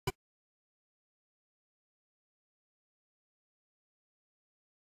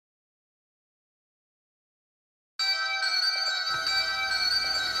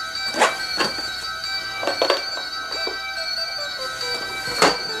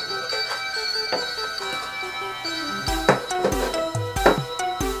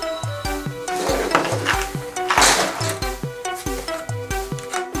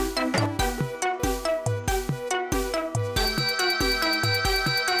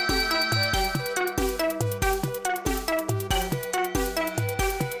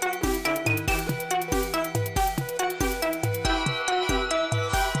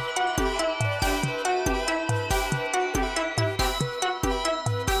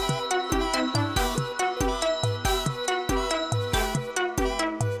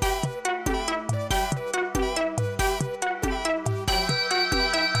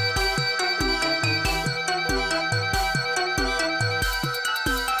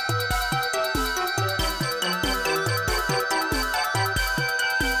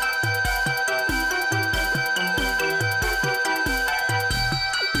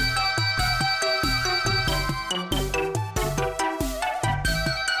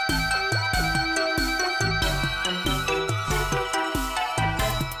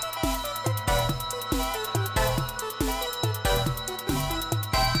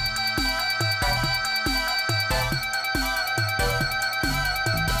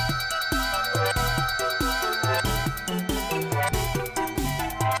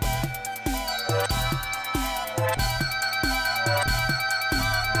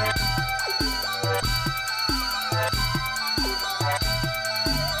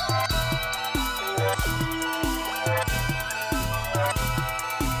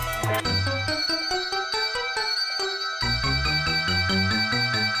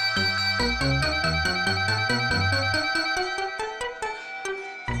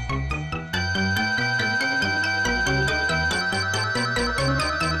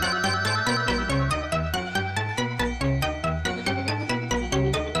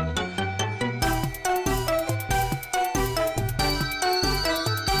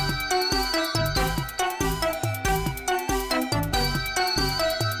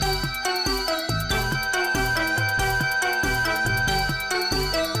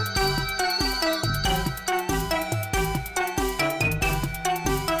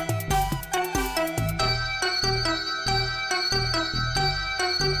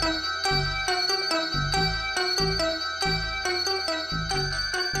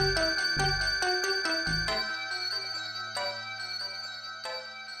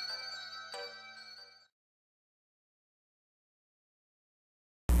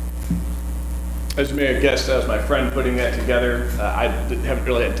As you may have guessed, that was my friend putting that together. I haven't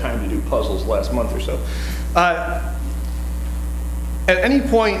really had time to do puzzles the last month or so. At any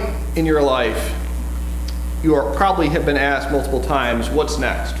point in your life, you probably have been asked multiple times, what's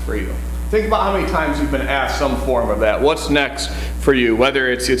next for you? Think about how many times you've been asked some form of that. What's next for you?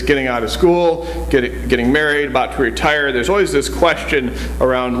 Whether it's getting out of school, getting married, about to retire, there's always this question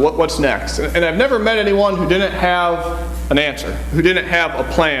around what's next. And I've never met anyone who didn't have an answer, who didn't have a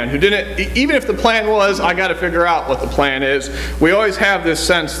plan, who didn't, even if the plan was, I got to figure out what the plan is, we always have this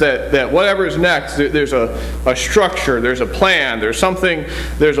sense that whatever's next, there's a structure, there's a plan, there's something,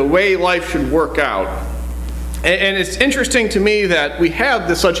 there's a way life should work out. And it's interesting to me that we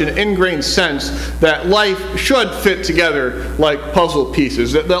have such an ingrained sense that life should fit together like puzzle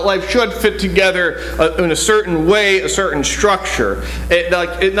pieces, that life should fit together in a certain way, a certain structure.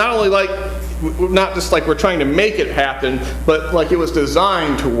 Not just like we're trying to make it happen, but like it was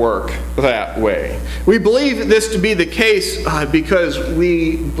designed to work that way. We believe this to be the case because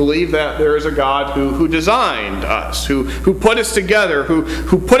we believe that there is a God who designed us, who put us together,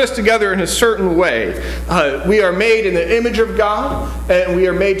 who put us together in a certain way. We are made in the image of God, and we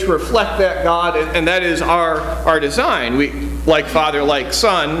are made to reflect that God, and that is our design. We, like Father, like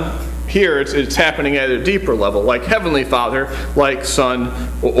Son. Here it's happening at a deeper level, like Heavenly Father, like Son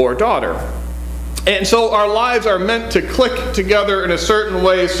or daughter. And so our lives are meant to click together in a certain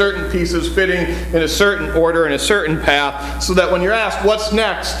way, certain pieces fitting in a certain order, in a certain path, so that when you're asked what's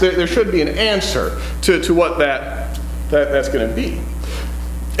next, there should be an answer to what that's going to be.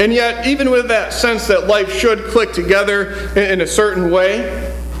 And yet, even with that sense that life should click together in a certain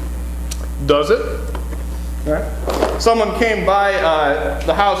way, does it? All right. Someone came by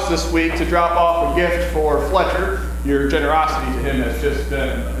the house this week to drop off a gift for Fletcher. Your generosity to him has just been,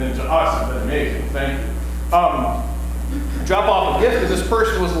 and to us, has been amazing. Thank you. Drop off a gift because this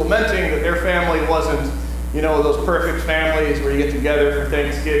person was lamenting that their family wasn't, those perfect families where you get together for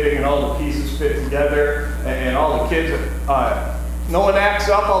Thanksgiving and all the pieces fit together and all the kids, no one acts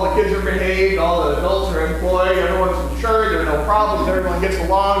up, all the kids are behaved, all the adults are employed, everyone's insured, there are no problems, everyone gets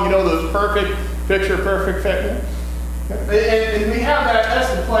along, those perfect, picture-perfect family. And we have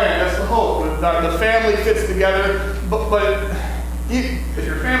that's the plan, that's the hope. The family fits together, but if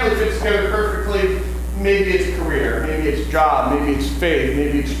your family fits together perfectly, maybe it's career, maybe it's job, maybe it's faith,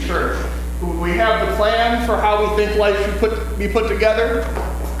 maybe it's church. We have the plan for how we think life should be put together,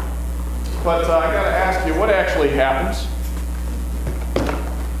 but I got to ask you, what actually happens?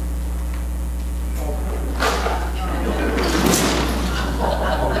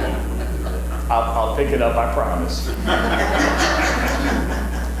 I'll pick it up, I promise.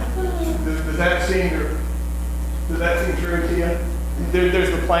 Does that seem true to you?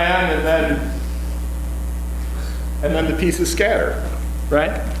 There's the plan, and then the pieces scatter,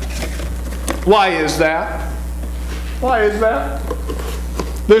 right? Why is that? Why is that?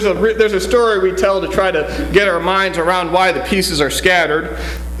 There's a story we tell to try to get our minds around why the pieces are scattered.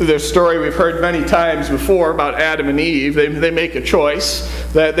 There's a story we've heard many times before about Adam and Eve. They make a choice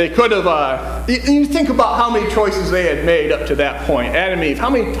that they could have, you think about how many choices they had made up to that point. Adam and Eve, how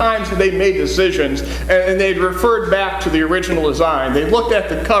many times had they made decisions and they'd referred back to the original design. They looked at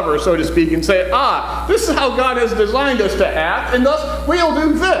the cover, so to speak, and say, this is how God has designed us to act, and thus we'll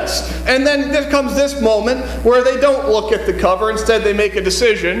do this. And then there comes this moment where they don't look at the cover. Instead, they make a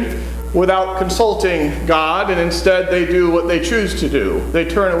decision without consulting God, and instead they do what they choose to do. They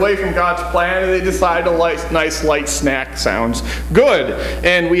turn away from God's plan and they decide a nice light snack sounds good.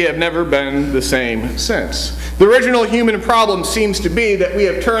 And we have never been the same since. The original human problem seems to be that we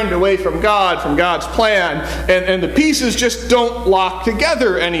have turned away from God, from God's plan, and the pieces just don't lock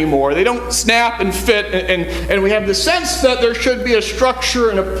together anymore. They don't snap and fit, and we have the sense that there should be a structure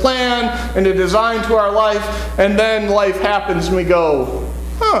and a plan and a design to our life, and then life happens and we go,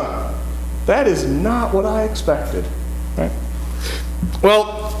 that is not what I expected. Right?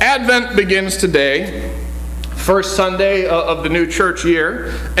 Well, Advent begins today, first Sunday of the new church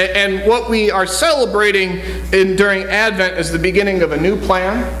year, and what we are celebrating during Advent is the beginning of a new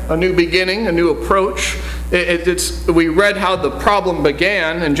plan, a new beginning, a new approach. We read how the problem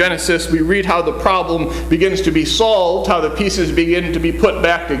began in Genesis. We read how the problem begins to be solved, how the pieces begin to be put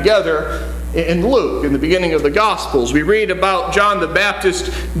back together. In Luke, in the beginning of the Gospels, we read about John the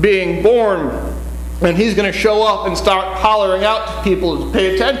Baptist being born, and he's going to show up and start hollering out to people to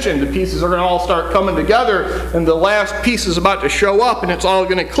pay attention. The pieces are going to all start coming together, and the last piece is about to show up, and it's all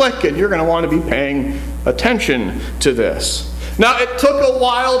going to click, and you're going to want to be paying attention to this. Now, it took a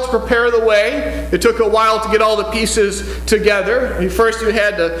while to prepare the way. It took a while to get all the pieces together. First, God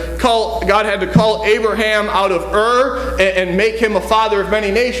had to call Abraham out of Ur and make him a father of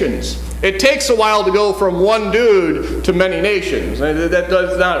many nations. It takes a while to go from one dude to many nations.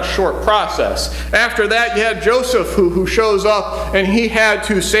 That's not a short process. After that, you had Joseph who shows up, and he had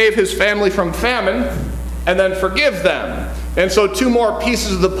to save his family from famine and then forgive them. And so 2 more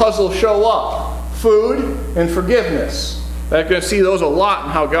pieces of the puzzle show up: food and forgiveness. I'm going to see those a lot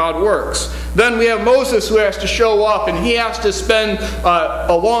in how God works. Then we have Moses, who has to show up, and he has to spend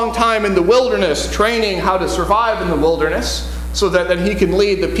a long time in the wilderness training how to survive in the wilderness, so that then he can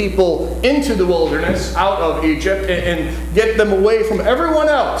lead the people into the wilderness out of Egypt and get them away from everyone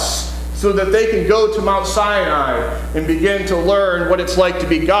else, so that they can go to Mount Sinai and begin to learn what it's like to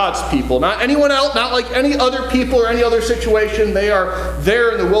be God's people. Not anyone else, not like any other people or any other situation. They are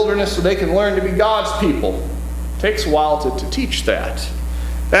there in the wilderness so they can learn to be God's people. It takes a while to teach that.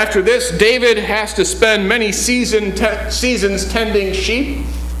 After this, David has to spend many seasons tending sheep.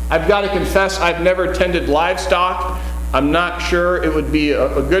 I've got to confess, I've never tended livestock. I'm not sure it would be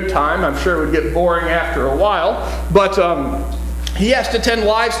a good time. I'm sure it would get boring after a while. But he has to tend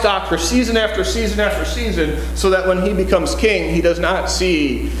livestock for season after season after season, so that when he becomes king, he does not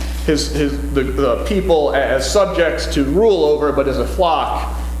see the people as subjects to rule over, but as a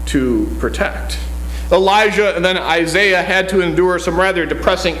flock to protect. Elijah and then Isaiah had to endure some rather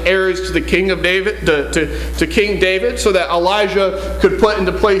depressing errors to the king of David, to King David, so that Elijah could put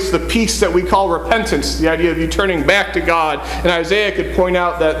into place the peace that we call repentance, the idea of you turning back to God. And Isaiah could point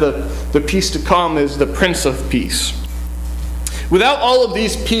out that the peace to come is the Prince of Peace. Without all of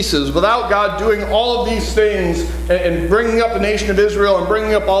these pieces, without God doing all of these things and bringing up the nation of Israel and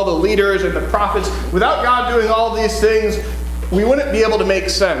bringing up all the leaders and the prophets, without God doing all of these things, we wouldn't be able to make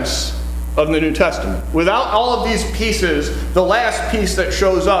sense of the New Testament. Without all of these pieces, the last piece that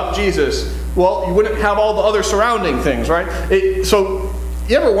shows up, Jesus, well, you wouldn't have all the other surrounding things, right? So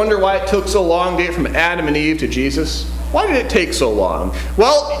you ever wonder why it took so long to get from Adam and Eve to Jesus? Why did it take so long?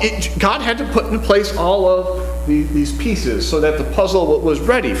 Well, God had to put in place all of these pieces so that the puzzle was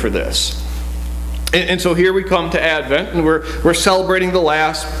ready for this. And so here we come to Advent, and we're celebrating the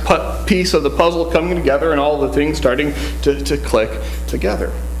last piece of the puzzle coming together and all the things starting to click together.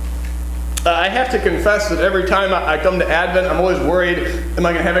 I have to confess that every time I come to Advent, I'm always worried, am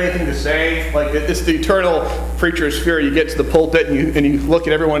I going to have anything to say? Like, it's the eternal preacher's fear. You get to the pulpit and you look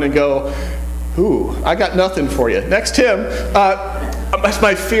at everyone and go, ooh, I got nothing for you. Next hymn. That's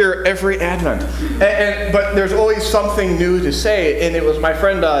my fear every Advent. But there's always something new to say. And it was my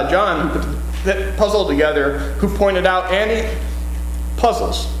friend John who put that puzzle together who pointed out, Andy,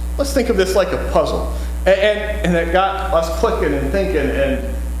 puzzles. Let's think of this like a puzzle. And it got us clicking and thinking.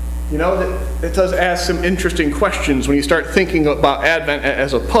 And you know, it does ask some interesting questions when you start thinking about Advent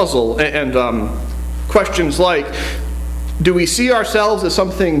as a puzzle. And questions like, do we see ourselves as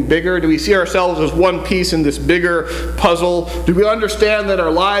something bigger? Do we see ourselves as one piece in this bigger puzzle? Do we understand that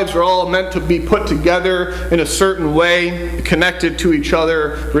our lives are all meant to be put together in a certain way, connected to each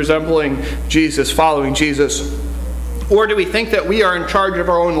other, resembling Jesus, following Jesus? Or do we think that we are in charge of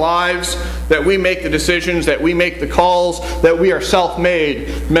our own lives, that we make the decisions, that we make the calls, that we are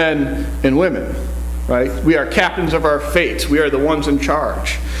self-made men and women, right? We are captains of our fate. We are the ones in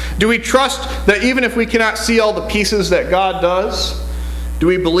charge. Do we trust that even if we cannot see all the pieces that God does, do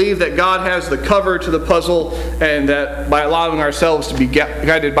we believe that God has the cover to the puzzle, and that by allowing ourselves to be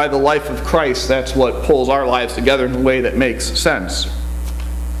guided by the life of Christ, that's what pulls our lives together in a way that makes sense?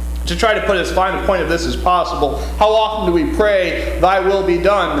 To try to put as fine a point of this as possible, how often do we pray, thy will be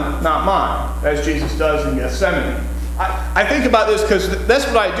done, not mine, as Jesus does in Gethsemane? I think about this because that's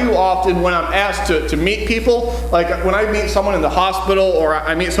what I do often when I'm asked to meet people. Like when I meet someone in the hospital or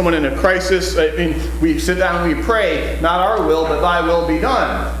I meet someone in a crisis, I mean, we sit down and we pray, not our will, but thy will be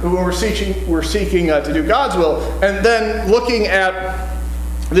done. When we're seeking to do God's will. And then looking at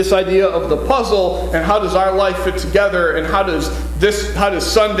this idea of the puzzle and how does our life fit together, and how does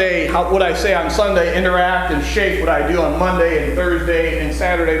Sunday, what I say on Sunday interact and shape what I do on Monday and Thursday and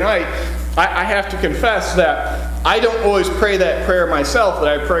Saturday night. I have to confess that I don't always pray that prayer myself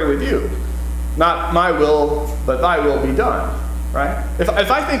that I pray with you. Not my will, but thy will be done. Right? If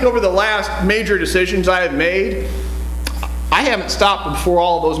I think over the last major decisions I have made, I haven't stopped before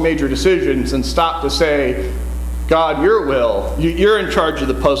all of those major decisions and stopped to say, God, your will, you're in charge of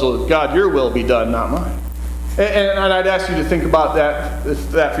the puzzle. God, your will be done, not mine. And I'd ask you to think about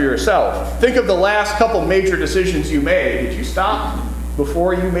that for yourself. Think of the last couple major decisions you made. Did you stop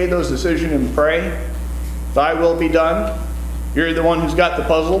before you made those decisions and pray? Thy will be done. You're the one who's got the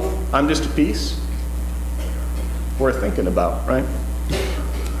puzzle. I'm just a piece. Worth thinking about, right?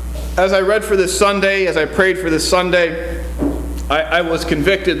 As I read for this Sunday, as I prayed for this Sunday, I was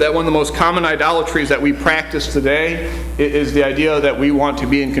convicted that one of the most common idolatries that we practice today is the idea that we want to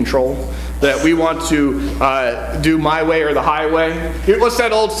be in control, that we want to do my way or the highway. What's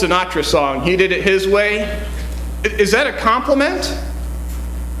that old Sinatra song? He did it his way. Is that a compliment?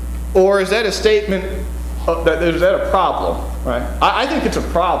 Or is that a statement, is that a problem? Right? I think it's a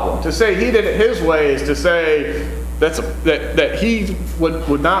problem. To say he did it his way is to say that he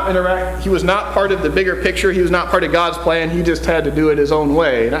would not interact. He was not part of the bigger picture. He was not part of God's plan. He just had to do it his own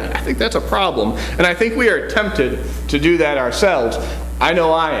way. And I think that's a problem. And I think we are tempted to do that ourselves. I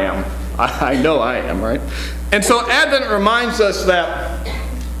know I am. I know I am, right? And so Advent reminds us that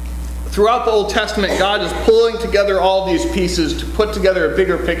throughout the Old Testament, God is pulling together all these pieces to put together a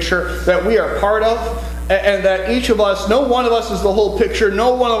bigger picture that we are part of, and that each of us, no one of us is the whole picture,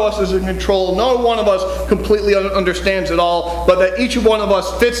 no one of us is in control, no one of us completely understands it all, but that each one of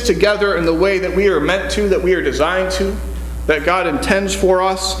us fits together in the way that we are meant to, that we are designed to, that God intends for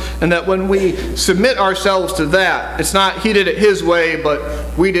us, and that when we submit ourselves to that, it's not he did it his way,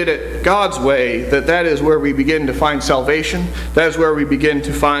 but we did it God's way, that is where we begin to find salvation. That is where we begin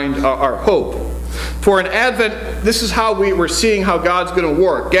to find our hope. For in Advent, this is how we're seeing how God's going to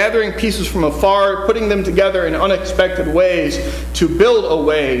work, gathering pieces from afar, putting them together in unexpected ways to build a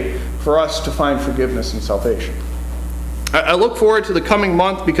way for us to find forgiveness and salvation. I look forward to the coming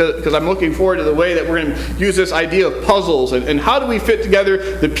month because I'm looking forward to the way that we're going to use this idea of puzzles and how do we fit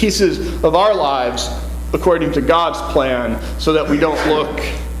together the pieces of our lives according to God's plan so that we don't look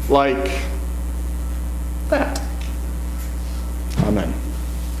like that. Amen.